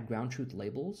already had ground truth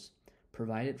labels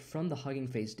provided from the Hugging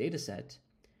Face dataset,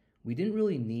 we didn't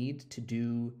really need to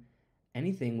do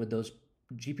anything with those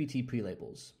GPT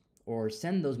pre-labels or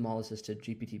send those model-assisted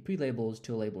GPT pre-labels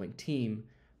to a labeling team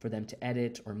for them to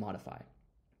edit or modify.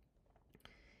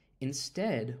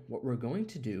 Instead, what we're going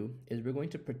to do is we're going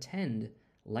to pretend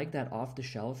like that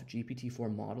off-the-shelf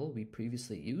GPT-4 model we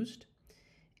previously used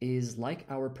is like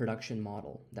our production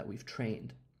model that we've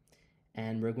trained.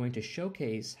 And we're going to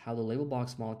showcase how the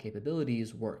Labelbox model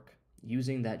capabilities work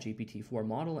using that GPT-4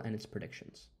 model and its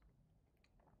predictions.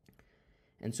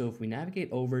 And so if we navigate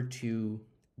over to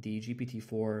the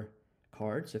GPT-4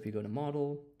 card, so if you go to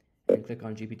Model and click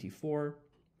on GPT-4,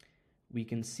 we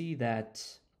can see that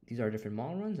these are different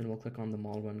model runs, and we'll click on the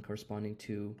model run corresponding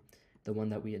to the one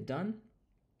that we had done.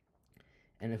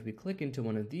 And if we click into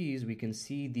one of these, we can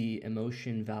see the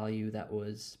emotion value that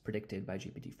was predicted by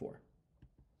GPT-4.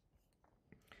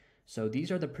 So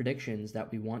these are the predictions that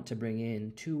we want to bring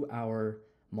in to our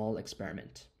model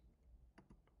experiment.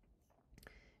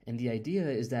 And the idea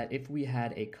is that if we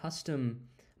had a custom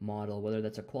model, whether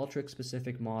that's a Qualtrics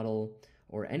specific model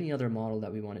or any other model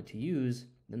that we wanted to use,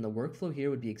 then the workflow here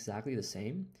would be exactly the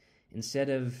same. Instead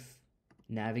of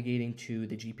navigating to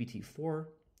the GPT-4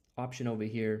 option over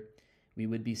here, we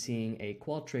would be seeing a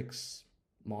Qualtrics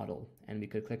model, and we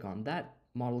could click on that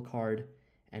model card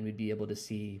and we'd be able to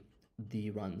see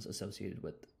the runs associated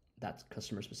with that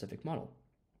customer specific model.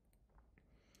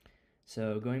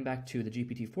 So going back to the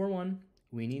GPT-4 one,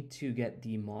 we need to get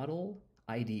the model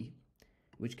ID,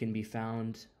 which can be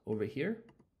found over here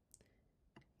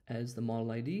as the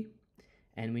model ID,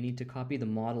 and we need to copy the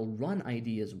model run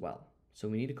ID as well. So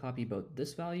we need to copy both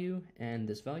this value and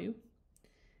this value.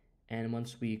 And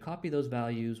once we copy those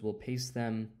values, we'll paste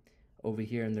them over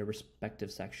here in their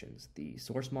respective sections, the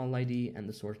source model ID and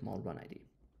the source model run ID.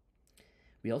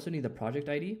 We also need the project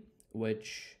ID,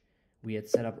 which we had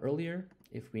set up earlier.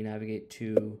 If we navigate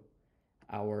to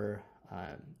our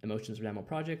emotions demo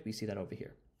project, we see that over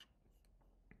here.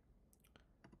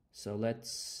 So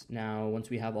let's now, once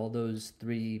we have all those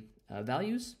three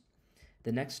values,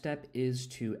 the next step is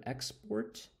to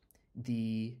export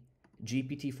the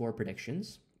GPT-4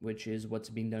 predictions, which is what's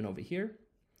being done over here.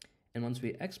 And once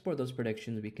we export those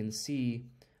predictions, we can see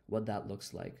what that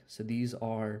looks like. So these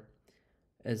are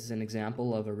as an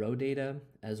example of a row data,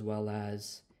 as well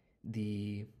as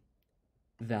the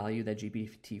value that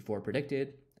GPT-4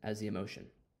 predicted as the emotion.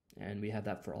 And we have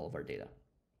that for all of our data.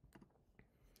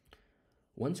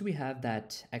 Once we have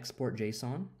that export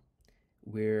JSON,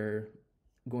 we're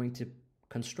going to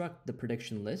construct the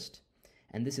prediction list.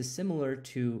 And this is similar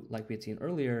to, like we had seen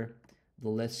earlier, the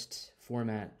list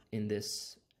format in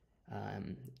this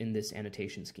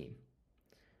annotation scheme.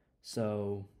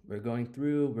 So we're going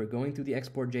through the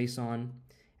export JSON,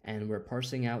 and we're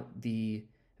parsing out the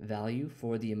value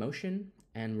for the emotion,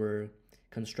 and we're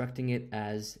constructing it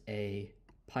as a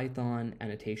Python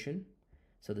annotation.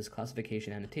 So this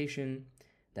classification annotation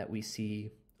that we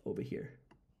see over here.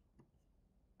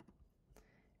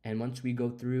 And once we go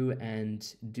through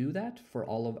and do that for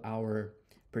all of our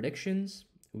predictions,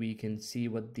 we can see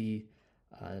what the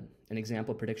an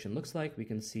example prediction looks like. We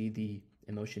can see the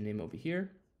emotion name over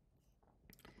here.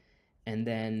 And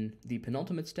then the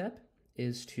penultimate step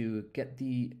is to get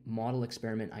the model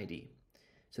experiment ID.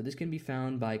 So this can be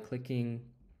found by clicking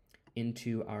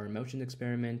into our emotion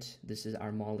experiment. This is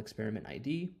our model experiment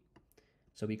ID.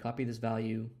 So we copy this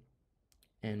value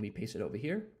and we paste it over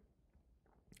here.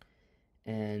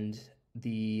 And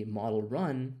the model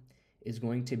run is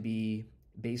going to be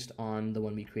based on the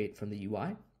one we create from the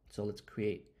UI. So let's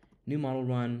create new model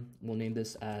run. We'll name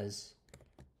this as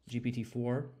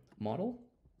GPT-4 model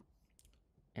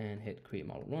and hit create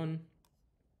model run.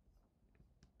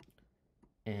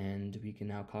 And we can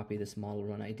now copy this model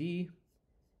run ID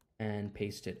and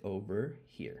paste it over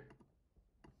here.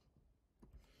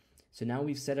 So now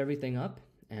we've set everything up,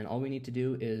 and all we need to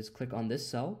do is click on this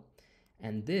cell,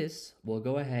 and this will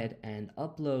go ahead and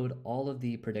upload all of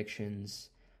the predictions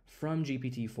from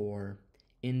GPT-4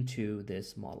 into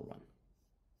this model run.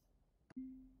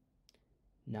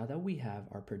 Now that we have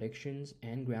our predictions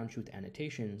and ground truth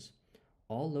annotations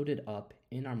all loaded up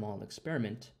in our model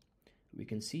experiment, we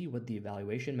can see what the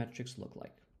evaluation metrics look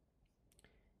like.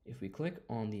 If we click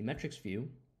on the metrics view,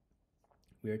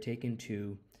 we are taken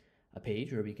to a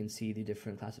page where we can see the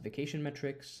different classification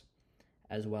metrics,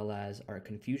 as well as our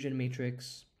confusion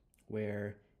matrix,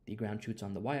 where the ground truths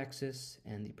on the y-axis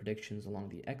and the predictions along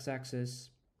the x-axis.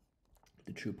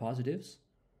 The true positives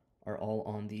are all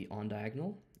on the on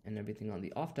diagonal, and everything on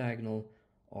the off diagonal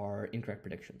are incorrect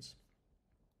predictions.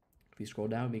 If we scroll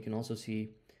down, we can also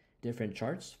see different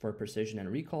charts for precision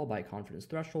and recall by confidence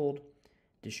threshold,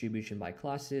 distribution by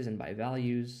classes and by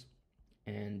values,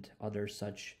 and other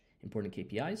such important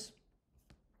KPIs.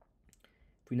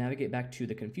 If we navigate back to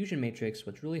the confusion matrix,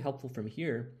 what's really helpful from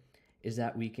here is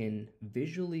that we can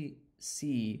visually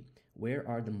see where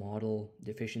are the model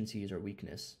deficiencies or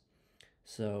weakness.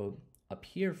 So up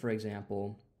here, for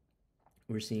example,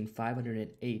 we're seeing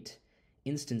 508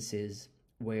 instances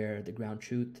where the ground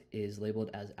truth is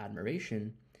labeled as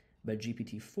admiration, but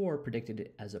GPT-4 predicted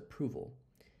it as approval.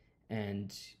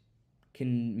 And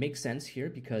can make sense here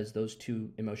because those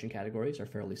two emotion categories are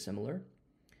fairly similar.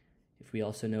 If we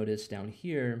also notice down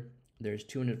here, there's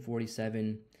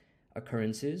 247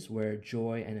 occurrences where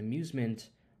joy and amusement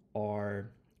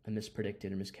are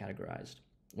mispredicted or miscategorized.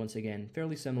 Once again,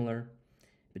 fairly similar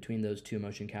between those two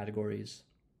emotion categories.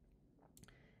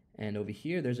 And over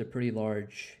here, there's a pretty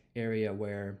large area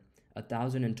where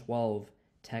 1,012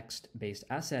 text-based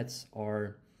assets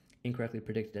are incorrectly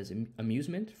predicted as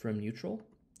amusement from neutral.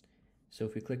 So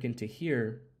if we click into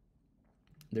here,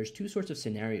 there's two sorts of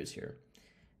scenarios here.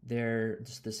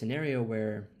 There's the scenario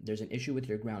where there's an issue with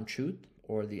your ground truth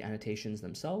or the annotations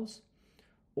themselves,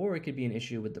 or it could be an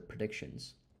issue with the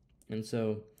predictions. And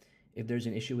so if there's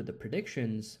an issue with the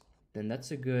predictions, then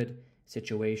that's a good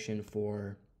situation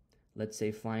for, let's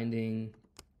say, finding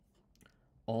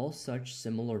all such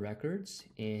similar records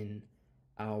in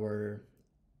our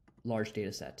large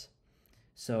data set.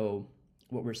 So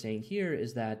what we're saying here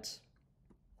is that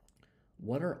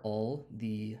what are all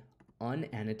the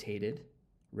unannotated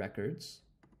records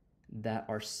that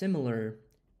are similar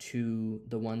to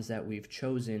the ones that we've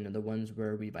chosen, or the ones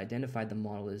where we've identified the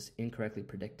model is incorrectly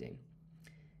predicting.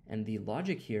 And the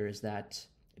logic here is that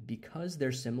because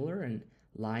they're similar and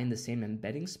lie in the same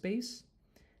embedding space,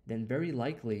 then very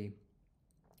likely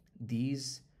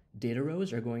these data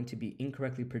rows are going to be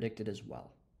incorrectly predicted as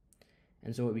well.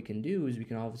 And so what we can do is we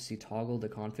can obviously toggle the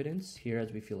confidence here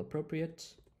as we feel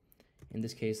appropriate. In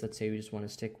this case, let's say we just want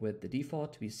to stick with the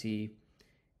default. We see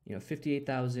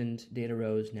 58,000 data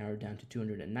rows narrowed down to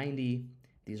 290.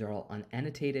 These are all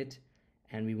unannotated,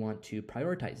 and we want to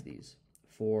prioritize these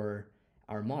for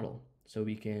our model. So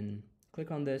we can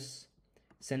click on this,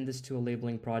 send this to a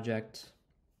labeling project,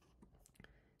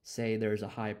 say there's a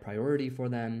high priority for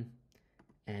them,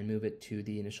 and move it to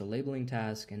the initial labeling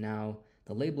task. And now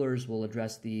the labelers will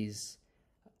address these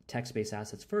text-based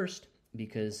assets first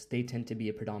because they tend to be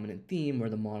a predominant theme where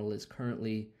the model is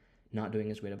currently not doing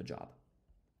as great of a job.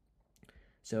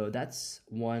 So that's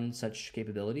one such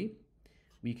capability.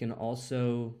 We can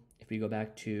also, if we go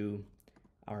back to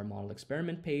our model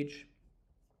experiment page,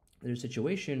 there's a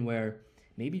situation where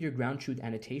maybe your ground truth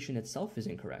annotation itself is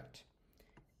incorrect.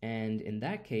 And in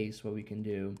that case, what we can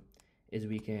do is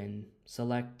we can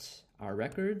select our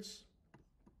records.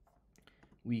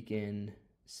 We can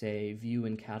say view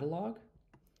in catalog.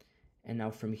 And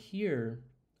now from here,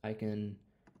 I can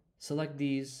select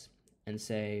these and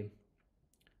say,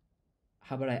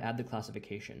 how about I add the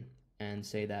classification and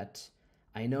say that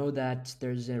I know that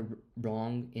there's a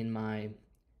wrong in my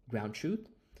ground truth.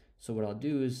 So what I'll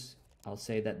do is I'll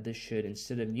say that this should,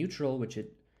 instead of neutral, which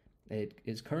it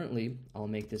is currently, I'll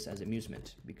make this as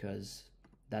amusement because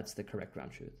that's the correct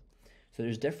ground truth. So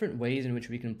there's different ways in which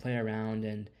we can play around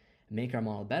and make our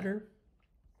model better.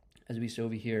 As we see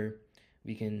over here,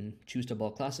 we can choose to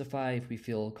bulk classify. If we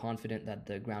feel confident that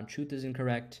the ground truth is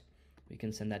incorrect, we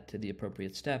can send that to the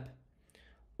appropriate step.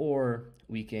 Or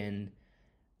we can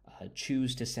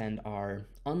choose to send our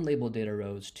unlabeled data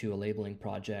rows to a labeling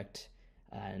project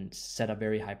and set a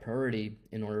very high priority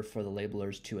in order for the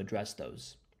labelers to address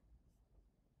those.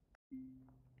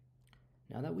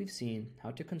 Now that we've seen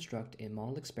how to construct a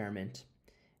model experiment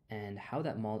and how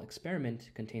that model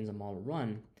experiment contains a model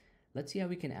run, let's see how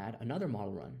we can add another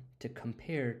model run to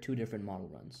compare two different model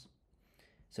runs.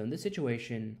 So in this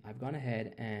situation, I've gone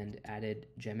ahead and added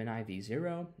Gemini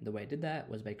v0. The way I did that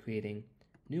was by creating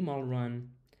new model run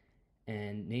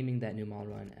and naming that new model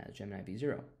run as Gemini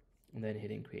v0, and then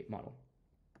hitting create model.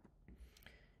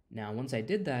 Now, once I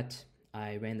did that,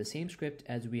 I ran the same script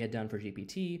as we had done for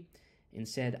GPT.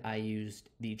 Instead, I used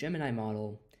the Gemini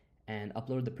model and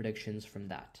uploaded the predictions from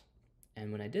that.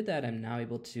 And when I did that, I'm now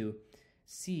able to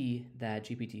see that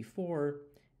GPT-4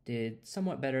 did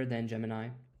somewhat better than Gemini.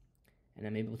 And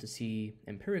I'm able to see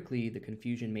empirically the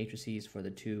confusion matrices for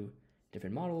the two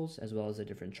different models as well as the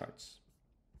different charts.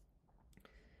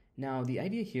 Now, the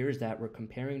idea here is that we're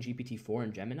comparing GPT-4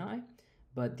 and Gemini,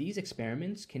 but these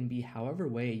experiments can be however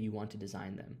way you want to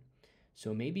design them.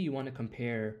 So maybe you want to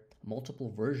compare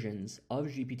multiple versions of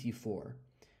GPT-4,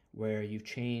 where you've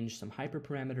changed some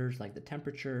hyperparameters like the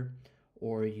temperature,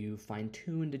 or you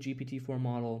fine-tuned the GPT-4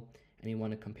 model and you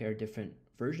want to compare different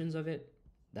versions of it.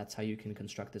 That's how you can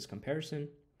construct this comparison.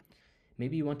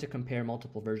 Maybe you want to compare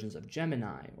multiple versions of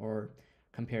Gemini, or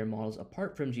compare models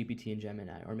apart from GPT and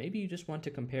Gemini, or maybe you just want to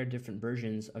compare different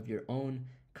versions of your own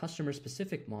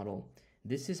customer-specific model.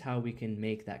 This is how we can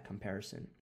make that comparison.